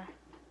already a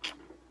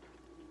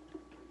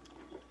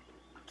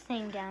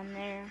thing down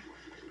there.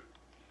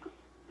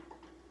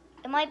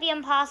 It might be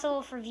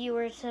impossible for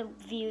viewers to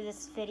view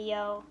this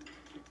video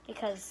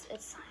because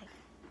it's like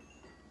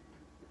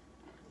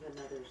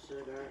The Nether's so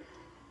dark.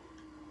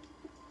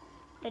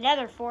 the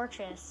Nether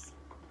Fortress.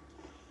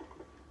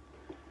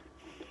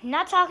 I'm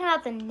not talking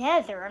about the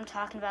Nether, I'm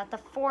talking about the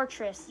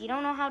fortress. You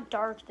don't know how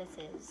dark this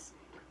is.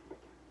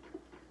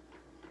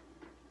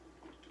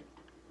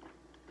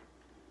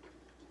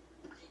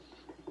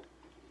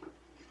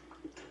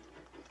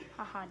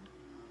 Haha,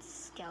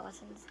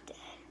 skeleton's dead.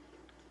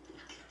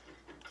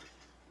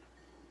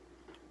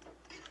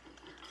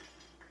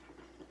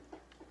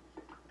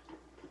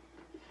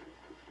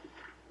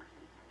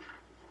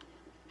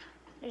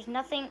 There's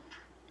nothing.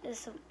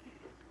 This.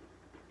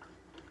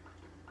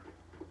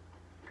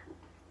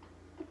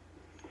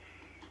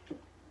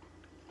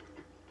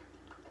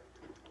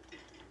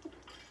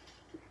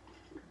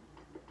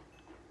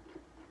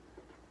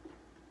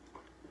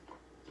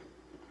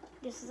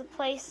 This is a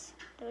place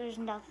that there's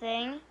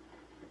nothing.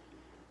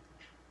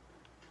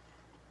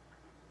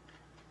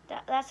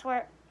 That's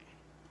where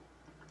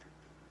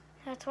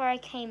I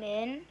came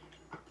in.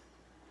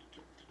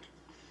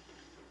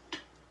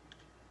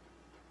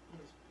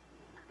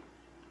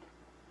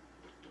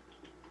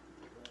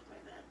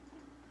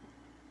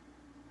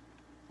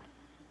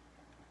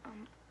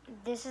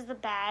 This is the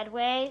bad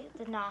way,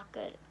 the not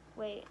good.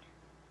 Wait.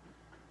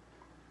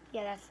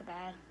 Yeah, that's the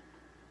bad.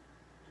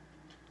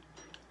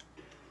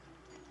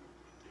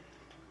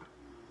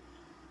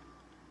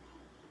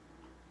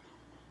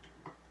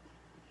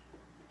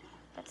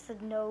 That's the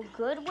no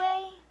good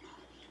way.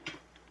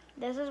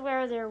 This is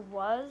where there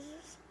was.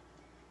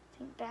 I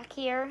think back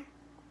here.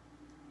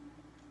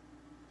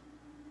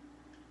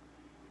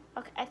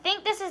 Okay, I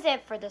think this is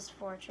it for this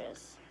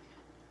fortress.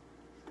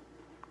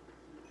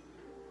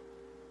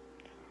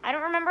 I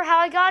don't remember how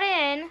I got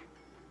in,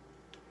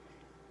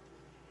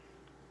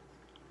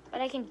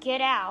 but I can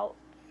get out.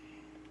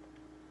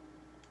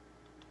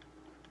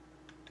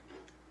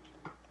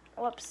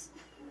 Whoops.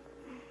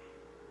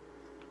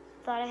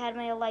 Thought I had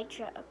my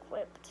elytra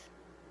equipped.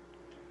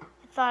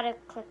 thought I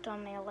clicked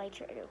on my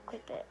elytra to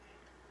equip it.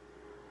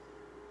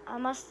 I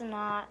must have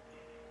not.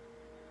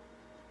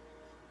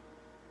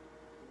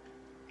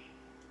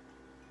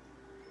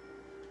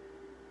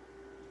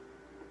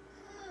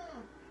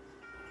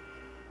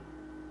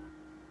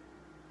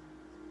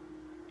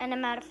 And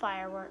I'm out of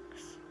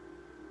fireworks.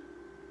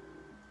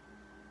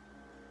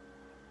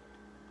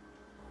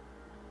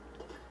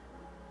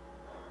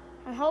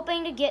 I'm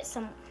hoping to get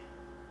some.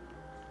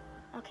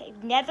 Okay,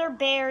 nether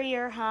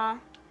barrier, huh?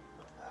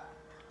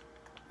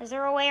 Is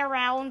there a way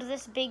around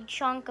this big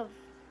chunk of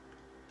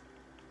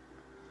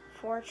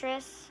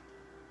fortress?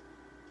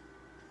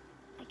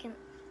 I can.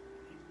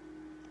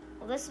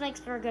 Well, this makes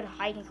for a good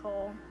hiding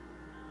hole.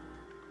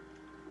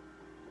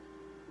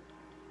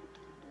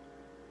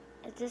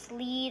 Does this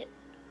lead?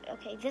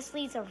 Okay, this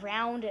leads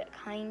around it,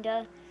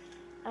 kinda.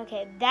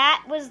 Okay,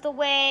 that was the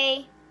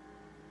way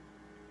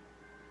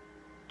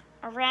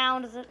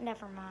around the.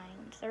 Never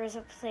mind. There is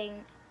a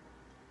thing.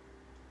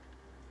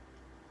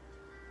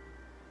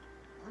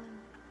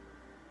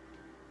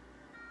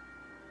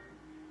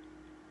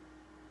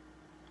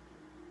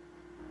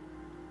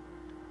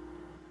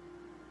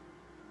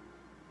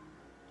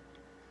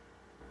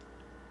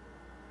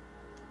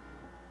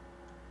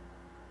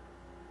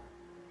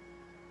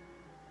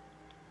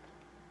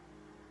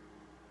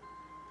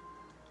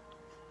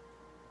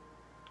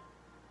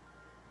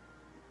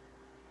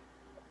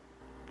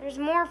 There's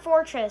more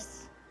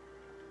fortress.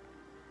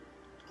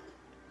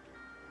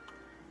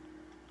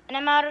 And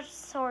I'm out of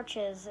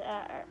torches.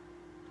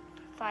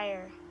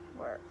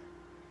 Firework.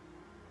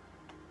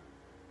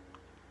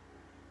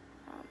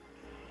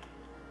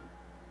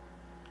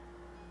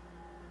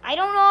 I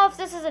don't know if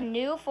this is a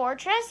new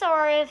fortress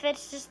or if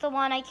it's just the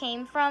one I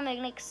came from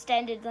and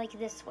extended like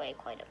this way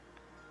quite a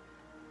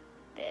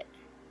bit.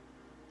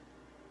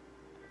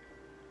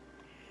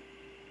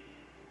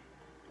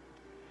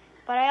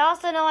 But I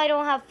also know I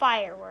don't have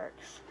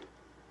fireworks.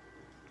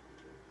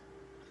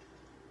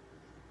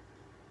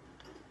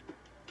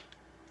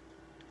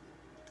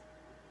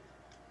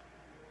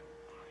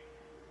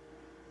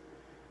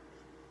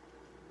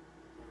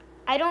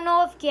 I don't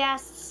know if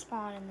ghasts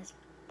spawn in this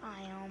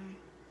biome.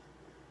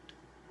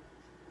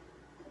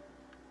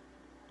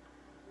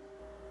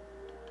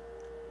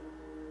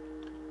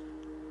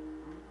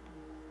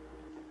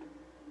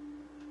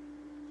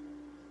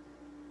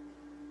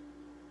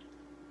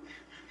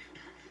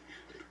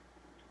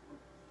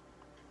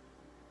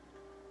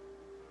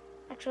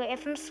 Actually,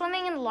 if I'm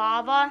swimming in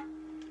lava,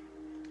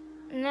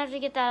 I'm gonna have to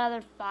get that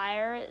other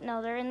fire.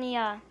 No, they're in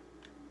the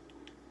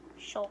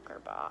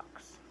shulker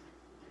box.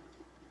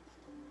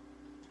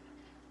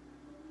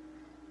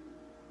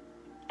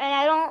 And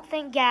I don't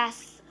think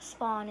gas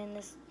spawn in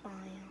this biome.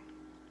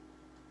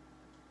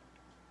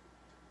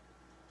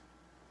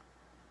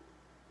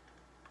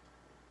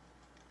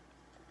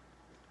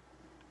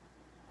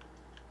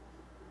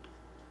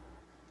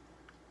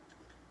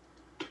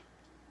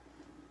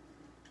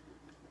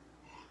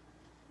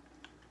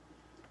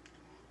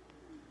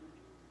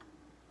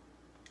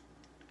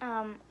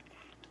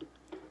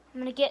 I'm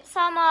gonna get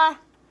some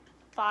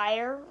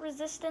fire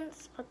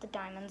resistance, put the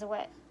diamonds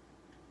away,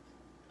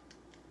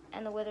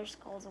 and the wither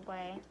skulls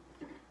away.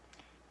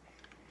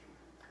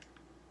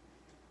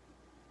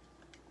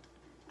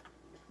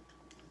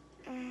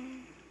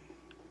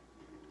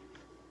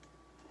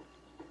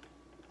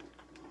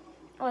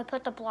 Oh, I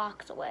put the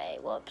blocks away,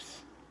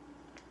 whoops.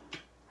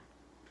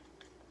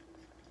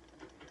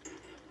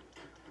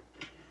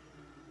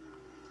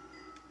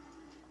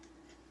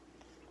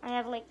 I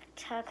have like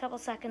a couple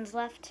seconds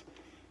left.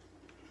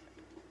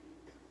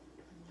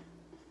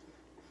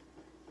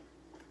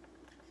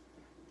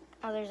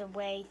 Oh, there's a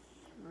way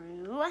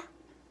through.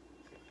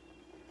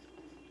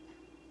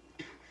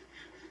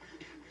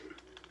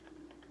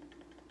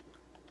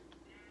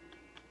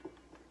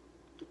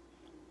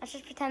 Let's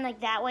just pretend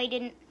like that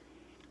way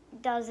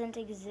doesn't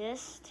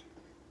exist.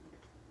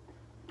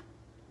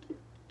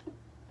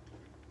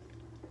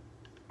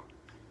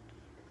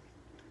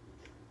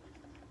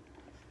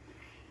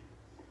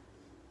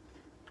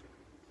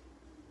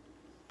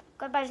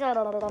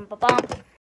 Goodbye.